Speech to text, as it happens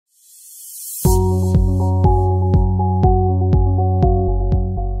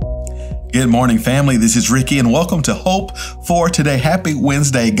Good morning, family. This is Ricky, and welcome to Hope for Today. Happy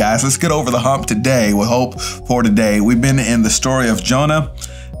Wednesday, guys. Let's get over the hump today with Hope for Today. We've been in the story of Jonah,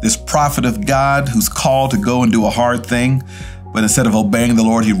 this prophet of God who's called to go and do a hard thing, but instead of obeying the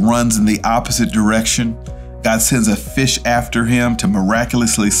Lord, he runs in the opposite direction. God sends a fish after him to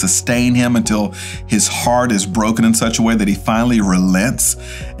miraculously sustain him until his heart is broken in such a way that he finally relents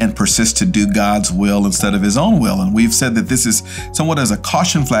and persists to do God's will instead of his own will. And we've said that this is somewhat as a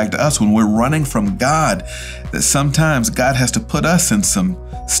caution flag to us when we're running from God, that sometimes God has to put us in some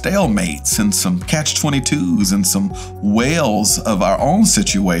stalemates and some catch-22s and some whales of our own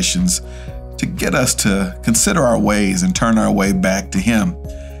situations to get us to consider our ways and turn our way back to him.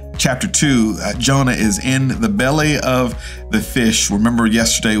 Chapter 2, Jonah is in the belly of the fish. Remember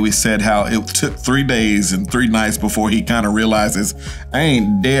yesterday we said how it took 3 days and 3 nights before he kind of realizes, I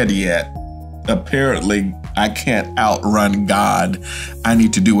ain't dead yet. Apparently, I can't outrun God. I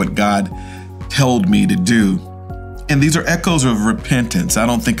need to do what God told me to do. And these are echoes of repentance. I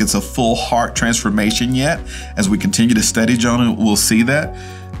don't think it's a full heart transformation yet. As we continue to study Jonah, we'll see that.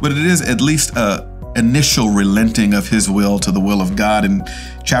 But it is at least a initial relenting of his will to the will of God. In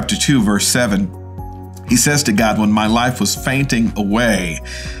chapter 2, verse 7, he says to God, when my life was fainting away,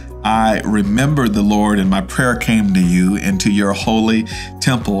 I remembered the Lord and my prayer came to you into your holy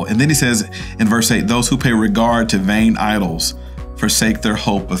temple. And then he says in verse 8, those who pay regard to vain idols forsake their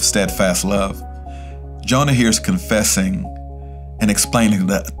hope of steadfast love. Jonah here is confessing and explaining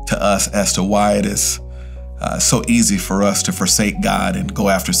to us as to why it is so easy for us to forsake God and go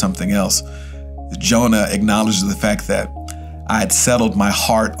after something else. Jonah acknowledges the fact that I had settled my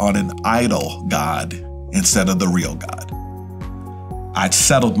heart on an idol God instead of the real God. I'd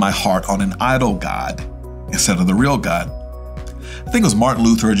settled my heart on an idol God instead of the real God. I think it was Martin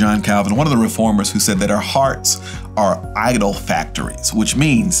Luther or John Calvin, one of the reformers, who said that our hearts are idol factories, which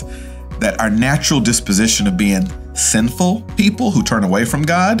means that our natural disposition of being sinful people who turn away from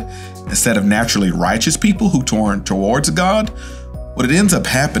God instead of naturally righteous people who turn towards God, what it ends up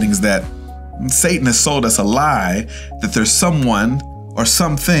happening is that Satan has sold us a lie that there's someone or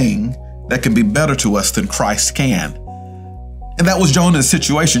something that can be better to us than Christ can. And that was Jonah's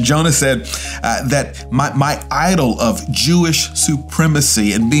situation. Jonah said that my idol of Jewish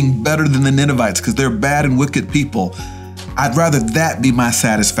supremacy and being better than the Ninevites because they're bad and wicked people, I'd rather that be my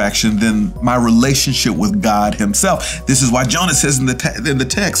satisfaction than my relationship with God himself. This is why Jonah says in the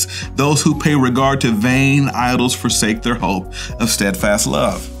text, those who pay regard to vain idols forsake their hope of steadfast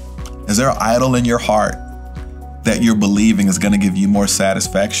love. Is there an idol in your heart that you're believing is going to give you more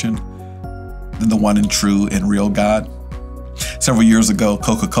satisfaction than the one in true and real God? Several years ago,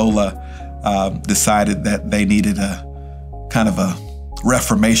 Coca-Cola decided that they needed a kind of a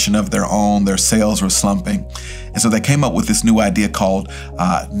reformation of their own. Their sales were slumping. And so they came up with this new idea called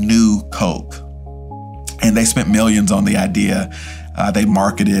New Coke. And they spent millions on the idea. They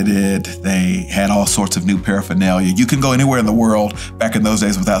marketed it. They had all sorts of new paraphernalia. You can go anywhere in the world back in those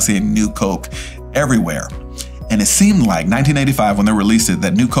days without seeing New Coke everywhere. And it seemed like 1985, when they released it,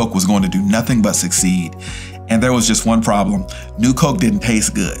 that New Coke was going to do nothing but succeed. And there was just one problem. New Coke didn't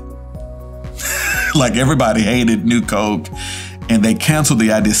taste good. Like everybody hated New Coke. And they canceled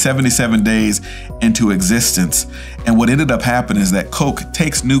the idea 77 days into existence. And what ended up happening is that Coke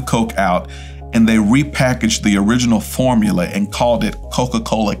takes New Coke out and they repackaged the original formula and called it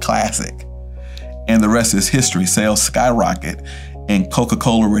Coca-Cola Classic. And the rest is history. Sales skyrocket and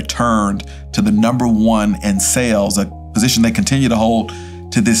Coca-Cola returned to the #1 in sales, a position they continue to hold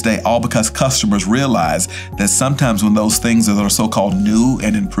to this day, all because customers realize that sometimes when those things that are so-called new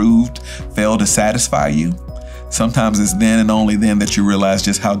and improved fail to satisfy you, sometimes it's then and only then that you realize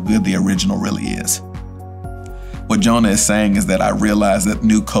just how good the original really is. What Jonah is saying is that I realize that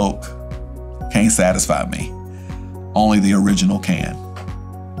New Coke can't satisfy me. Only the original can.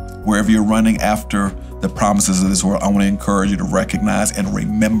 Wherever you're running after the promises of this world, I want to encourage you to recognize and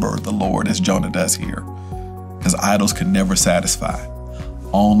remember the Lord as Jonah does here. Because idols can never satisfy.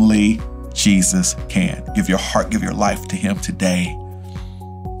 Only Jesus can. Give your heart, give your life to him today.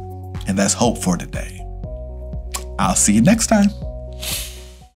 And that's hope for today. I'll see you next time.